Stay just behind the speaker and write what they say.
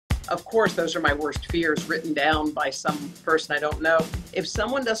Of course, those are my worst fears written down by some person I don't know. If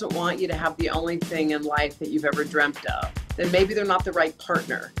someone doesn't want you to have the only thing in life that you've ever dreamt of, then maybe they're not the right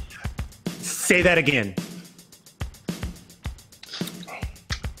partner. Say that again.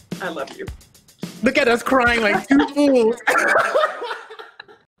 I love you. Look at us crying like two fools.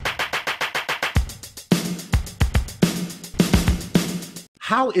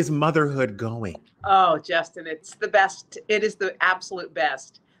 How is motherhood going? Oh, Justin, it's the best. It is the absolute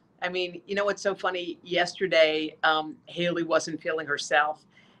best. I mean, you know what's so funny? Yesterday, Haley wasn't feeling herself,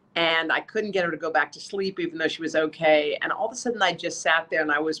 and I couldn't get her to go back to sleep, even though she was okay. And all of a sudden, I just sat there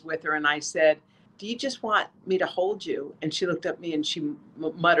and I was with her, and I said, "Do you just want me to hold you?" And she looked at me and she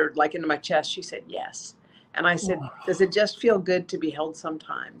muttered, like into my chest. She said, "Yes." And I said, "Does it just feel good to be held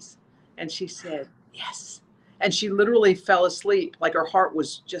sometimes?" And she said, "Yes." And she literally fell asleep, like her heart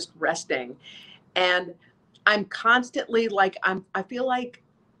was just resting. And I'm constantly like, I feel like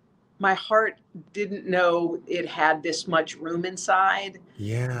my heart didn't know it had this much room inside.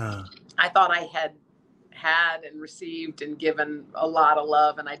 Yeah. I thought I had and received and given a lot of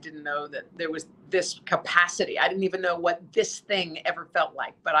love, and I didn't know that there was this capacity. I didn't even know what this thing ever felt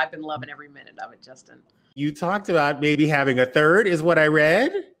like, but I've been loving every minute of it, Justin. You talked about maybe having a third, is what I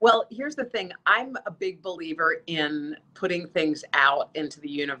read. Well, here's the thing. I'm a big believer in putting things out into the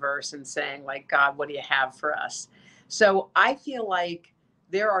universe and saying, like, God, what do you have for us? So I feel like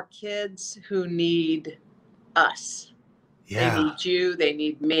there are kids who need us. Yeah. They need you, they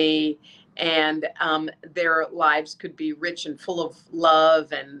need me, and their lives could be rich and full of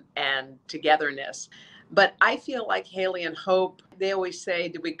love and togetherness. But I feel like Haley and Hope, they always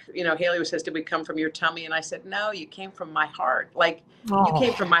say, Haley always says, "Did we come from your tummy?" And I said, "No, you came from my heart. Like, you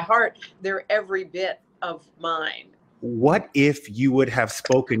came from my heart. They're every bit of mine." What if you would have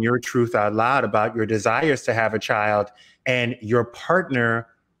spoken your truth out loud about your desires to have a child and your partner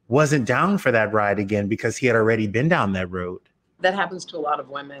wasn't down for that ride again because he had already been down that road? That happens to a lot of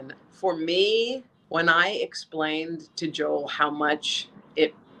women. For me, when I explained to Joel how much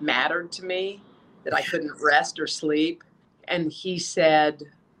it mattered to me, that I couldn't rest or sleep, and he said,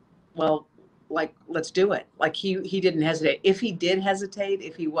 "Well, like, let's do it." Like, he didn't hesitate. If he did hesitate,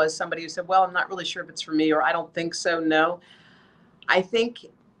 if he was somebody who said, "Well, I'm not really sure if it's for me," or "I don't think so," no, I think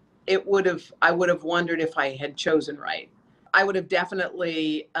I would have wondered if I had chosen right. I would have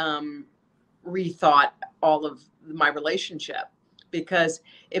definitely rethought all of my relationship, because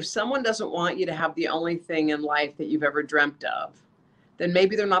if someone doesn't want you to have the only thing in life that you've ever dreamt of, then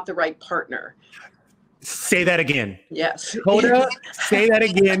maybe they're not the right partner. Say that again. Yes. Hoda, say that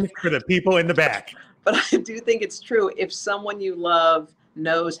again for the people in the back. But I do think it's true. If someone you love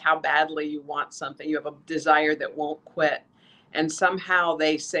knows how badly you want something, you have a desire that won't quit, and somehow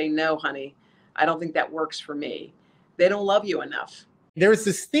they say, "No, honey, I don't think that works for me," they don't love you enough. There's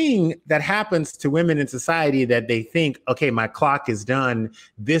this thing that happens to women in society that they think, okay, my clock is done.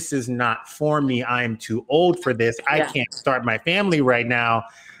 This is not for me. I'm too old for this. I can't start my family right now.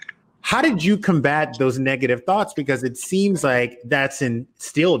 How did you combat those negative thoughts? Because it seems like that's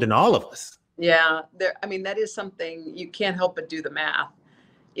instilled in all of us. Yeah, that is something you can't help but do the math,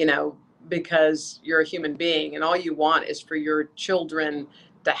 because you're a human being and all you want is for your children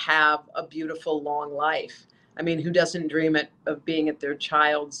to have a beautiful, long life. I mean, who doesn't dream of being at their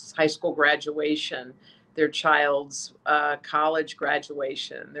child's high school graduation, their child's college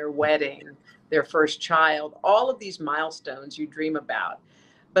graduation, their wedding, their first child, all of these milestones you dream about.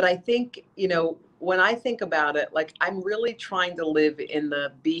 But I think, when I think about it, like, I'm really trying to live in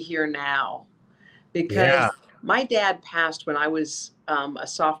the be here now, because my dad passed when I was a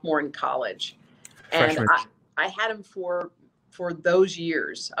sophomore in college. And I had him for those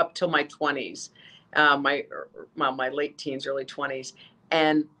years up till my 20s, my late teens, early 20s.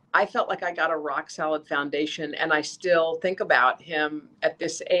 And I felt like I got a rock solid foundation, and I still think about him at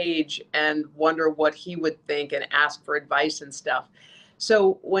this age and wonder what he would think and ask for advice and stuff.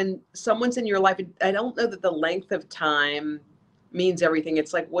 So when someone's in your life, I don't know that the length of time means everything.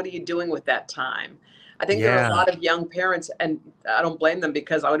 It's like, what are you doing with that time? I think there are a lot of young parents, and I don't blame them,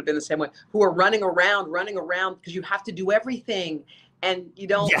 because I would have been the same way, who are running around because you have to do everything, and you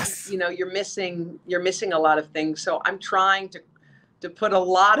don't, you're missing a lot of things. So I'm trying to put a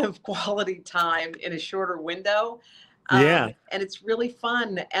lot of quality time in a shorter window. And it's really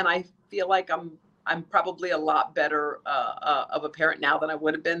fun. And I feel like I'm probably a lot better of a parent now than I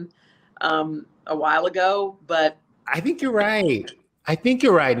would have been a while ago. But I think you're right.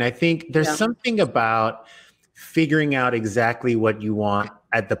 And I think there's something about figuring out exactly what you want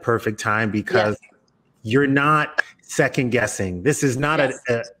at the perfect time, because you're not second guessing. This is not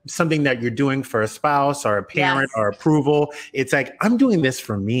something that you're doing for a spouse or a parent or approval. It's like, I'm doing this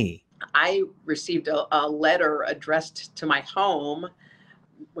for me. I received a letter addressed to my home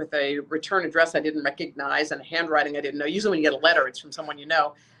with a return address I didn't recognize and handwriting I didn't know. Usually when you get a letter, it's from someone you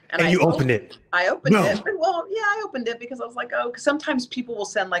know. And you opened it. I opened it. Well, yeah, I opened it because I was like, oh, 'cause sometimes people will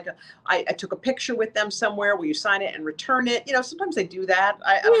send like I took a picture with them somewhere. Will you sign it and return it? You know, sometimes they do that.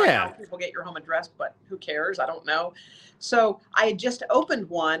 I don't know how people get your home address, but who cares? I don't know. So I had just opened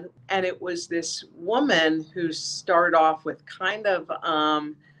one, and it was this woman who started off with kind of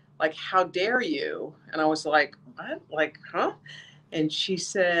like, how dare you? And I was like, what? Like, huh? And she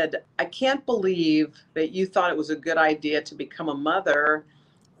said, I can't believe that you thought it was a good idea to become a mother,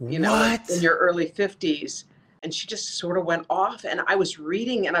 you know, in your early 50s. And she just sort of went off, and I was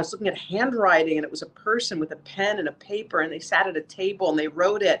reading and I was looking at handwriting, and it was a person with a pen and a paper, and they sat at a table and they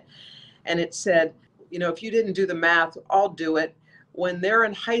wrote it. And it said, you know, if you didn't do the math, I'll do it. When they're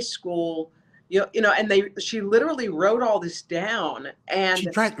in high school, you know, and she literally wrote all this down.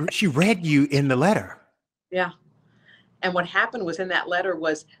 And she read you in the letter. Yeah. And what happened was, in that letter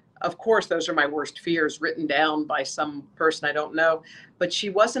was, of course, those are my worst fears written down by some person I don't know, but she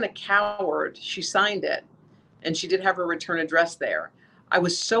wasn't a coward. She signed it, and she did have her return address there. I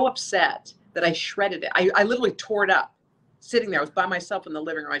was so upset that I shredded it. I literally tore it up sitting there. I was by myself in the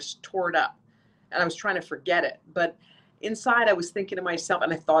living room. I just tore it up, and I was trying to forget it. But inside, I was thinking to myself,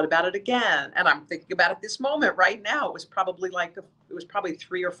 and I thought about it again, and I'm thinking about it this moment right now. It was probably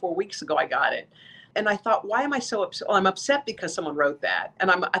 3 or 4 weeks ago I got it. And I thought, why am I so upset? Well, I'm upset because someone wrote that.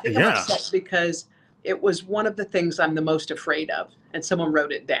 And I think I'm upset because it was one of the things I'm the most afraid of. And someone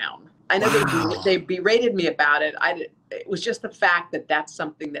wrote it down. I know they berated me about it. It was just the fact that that's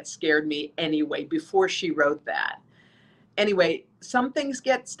something that scared me anyway, before she wrote that. Anyway, some things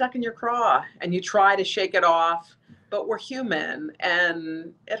get stuck in your craw and you try to shake it off, but we're human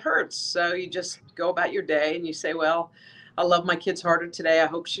and it hurts. So you just go about your day and you say, well, I love my kids harder today. I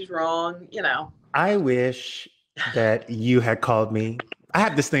hope she's wrong, you know. I wish that you had called me. I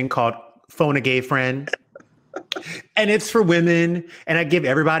have this thing called Phone a Gay Friend, and it's for women, and I give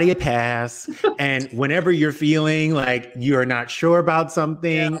everybody a pass. And whenever you're feeling like you're not sure about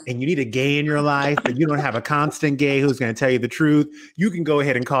something and you need a gay in your life, but you don't have a constant gay who's going to tell you the truth, you can go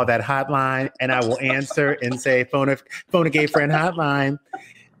ahead and call that hotline, and I will answer and say, phone a gay friend hotline.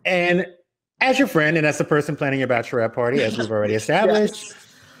 And as your friend and as the person planning your bachelorette party, as we've already established,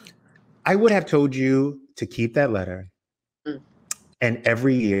 I would have told you to keep that letter. And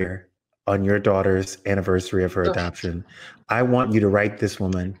every year on your daughter's anniversary of her adoption, I want you to write this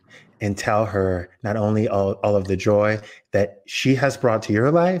woman and tell her not only all of the joy that she has brought to your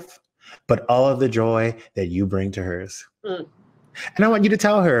life, but all of the joy that you bring to hers. And I want you to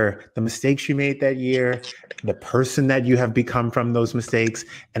tell her the mistakes you made that year, the person that you have become from those mistakes,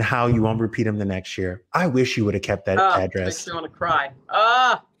 and how you won't repeat them the next year. I wish you would have kept that address. Makes me want to cry.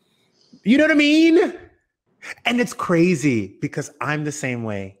 You know what I mean? And it's crazy because I'm the same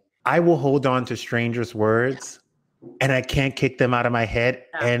way. I will hold on to strangers' words and I can't kick them out of my head.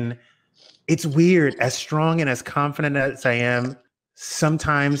 And it's weird. As strong and as confident as I am,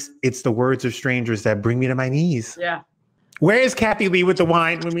 sometimes it's the words of strangers that bring me to my knees. Yeah. Where is Kathy Lee with the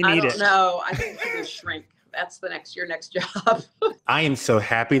wine when we need it? I don't know. I think she'll shrink. That's your next job. I am so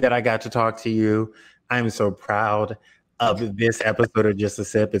happy that I got to talk to you. I'm so proud of this episode of Just a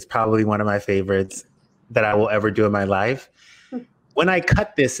Sip. It's probably one of my favorites that I will ever do in my life. When I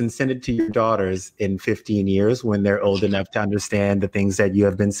cut this and send it to your daughters in 15 years, when they're old enough to understand the things that you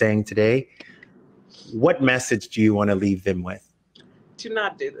have been saying today, what message do you want to leave them with? Do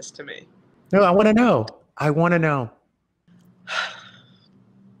not do this to me. No, I want to know. I want to know.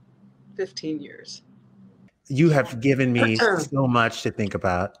 15 years. You have given me so much to think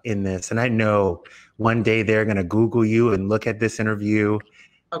about in this. And I know one day they're going to Google you and look at this interview.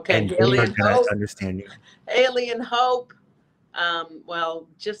 Okay. And they're going to understand you. Alien Hope. Well,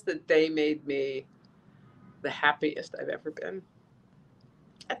 just that they made me the happiest I've ever been.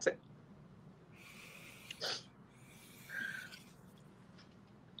 That's it.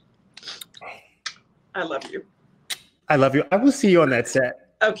 I love you. I love you. I will see you on that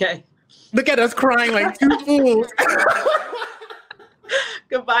set. Okay. Look at us crying like two fools.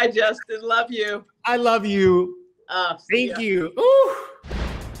 Goodbye, Justin. Love you. I love you. Thank you. Ooh.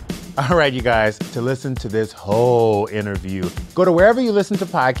 All right, you guys, to listen to this whole interview, go to wherever you listen to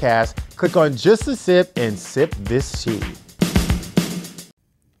podcasts, click on Just a Sip and sip this tea.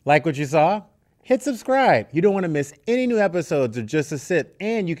 Like what you saw? Hit subscribe. You don't want to miss any new episodes of Just a Sip,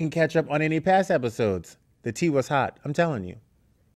 and you can catch up on any past episodes. The tea was hot, I'm telling you.